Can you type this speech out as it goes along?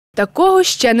Такого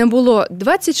ще не було.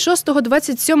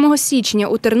 26-27 січня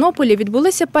у Тернополі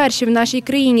відбулися перші в нашій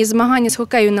країні змагання з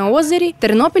хокею на озері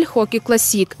 «Ternopil Hockey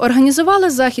Classic». Організували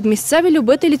захід місцеві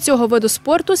любителі цього виду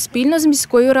спорту спільно з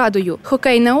міською радою.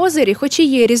 Хокей на озері, хоч і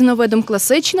є різновидом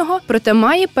класичного, проте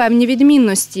має певні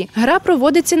відмінності. Гра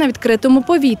проводиться на відкритому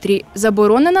повітрі.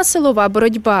 Заборонена силова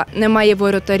боротьба. Немає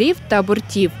воротарів та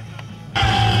бортів.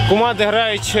 Команди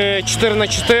грають 4 на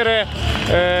 4,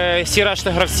 всі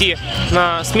решта гравці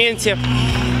на смінці.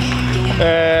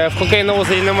 В хокеї на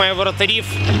озері немає воротарів,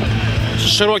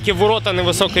 широкі ворота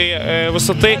невисокої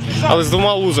висоти, але з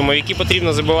двома лузами, в які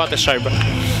потрібно забивати шайби.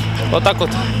 Отак от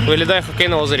виглядає хокей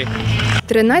на озері.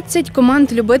 13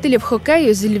 команд любителів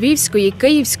хокею з Львівської,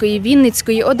 Київської,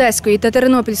 Вінницької, Одеської та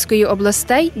Тернопільської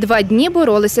областей 2 дні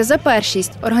боролися за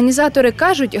першість. Організатори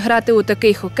кажуть, грати у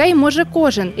такий хокей може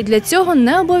кожен, і для цього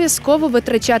не обов'язково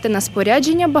витрачати на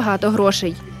спорядження багато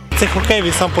грошей. Цей хокей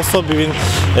він сам по собі він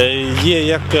є,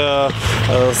 як,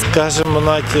 скажімо,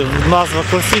 навіть назва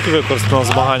класик використана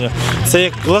змагання. Це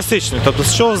як класичний, тобто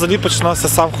з чого взагалі починався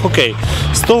сам хокей.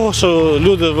 З того, що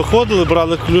люди виходили,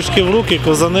 брали ключки в руки,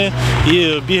 ковзани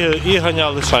і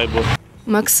ганяли шайбу.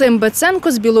 Максим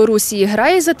Беценко з Білорусі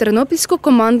грає за тернопільську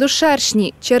команду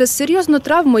 «Перші». Через серйозну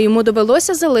травму йому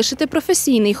довелося залишити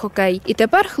професійний хокей. І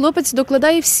тепер хлопець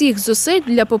докладає всіх зусиль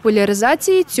для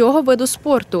популяризації цього виду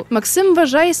спорту. Максим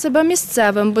вважає себе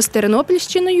місцевим, бо з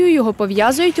Тернопільщиною його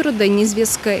пов'язують родинні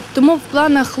зв'язки. Тому в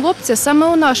планах хлопця саме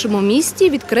у нашому місті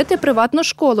відкрити приватну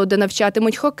школу, де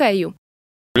навчатимуть хокею.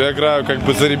 Я играю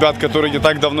за ребят, которые не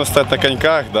так давно стоят на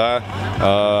коньках, да.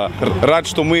 Рад,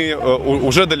 что мы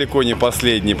уже далеко не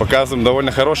последние, показываем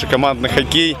довольно хороший командный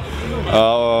хоккей.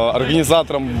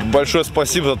 Организаторам большое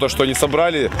спасибо за то, что они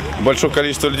собрали большое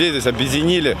количество людей, здесь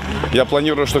объединили. Я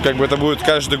планирую, что это будет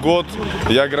каждый год.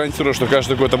 Я гарантирую, что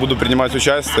каждый год я буду принимать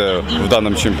участие в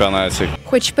данном чемпионате.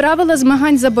 Хоч правила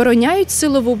змагань забороняють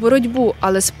силову боротьбу,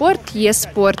 але спорт є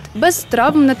спорт. Без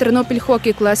травм на Ternopil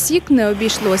Hockey Classic не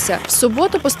обійшлося. В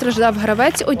суботу постраждав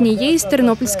гравець однієї з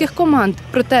тернопільських команд.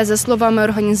 Проте, за словами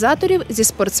організаторів, зі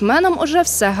спортсменом уже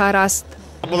все гаразд.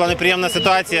 Була неприємна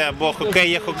ситуація, бо хокей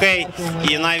є хокей,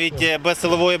 і навіть без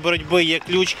силової боротьби є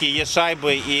ключки, є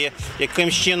шайби, і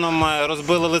якимсь чином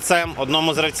розбили лицем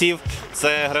одному з гравців. Це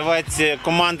гравець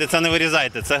команди, це не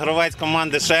вирізайте, це гравець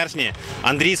команди «Перші»,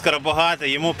 Андрій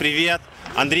Скоробогатий, йому привіт.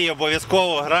 Андрій,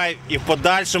 обов'язково грай і в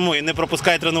подальшому, і не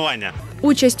пропускай тренування.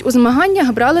 Участь у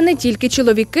змаганнях брали не тільки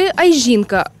чоловіки, а й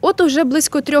жінка. От уже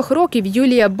близько 3 років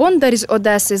Юлія Бондар з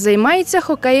Одеси займається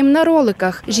хокеєм на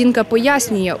роликах. Жінка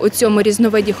пояснює, у цьому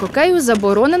різновиді хокею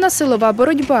заборонена силова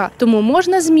боротьба, тому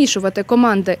можна змішувати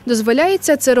команди.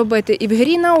 Дозволяється це робити і в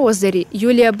грі на озері.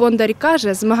 Юлія Бондар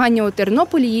каже, змагання у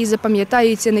Тернополі їй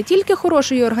запам'ятаються не тільки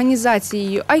хорошою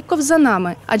організацією, а й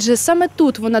ковзанами. Адже саме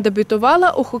тут вона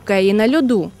дебютувала у хокеї на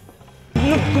льоду.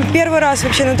 Первый раз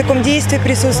вообще на таком действии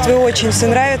присутствую, очень все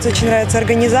нравится, очень нравится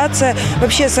организация,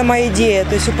 вообще сама идея,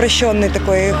 то есть упрощенный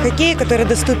такой хоккей, который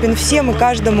доступен всем и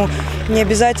каждому, не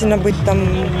обязательно быть там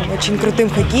очень крутым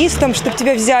хоккеистом, чтобы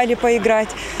тебя взяли поиграть,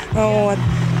 вот.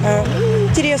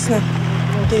 Интересно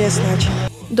очень.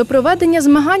 До проведення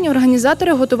змагань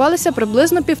організатори готувалися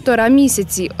приблизно 1,5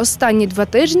 місяці. Останні 2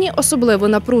 тижні особливо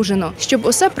напружено. Щоб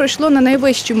усе пройшло на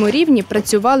найвищому рівні,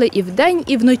 працювали і вдень,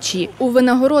 і вночі. У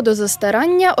винагороду за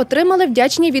старання отримали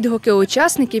вдячні відгуки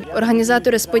учасників.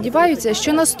 Організатори сподіваються,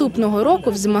 що наступного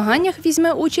року в змаганнях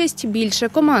візьме участь більше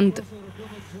команд.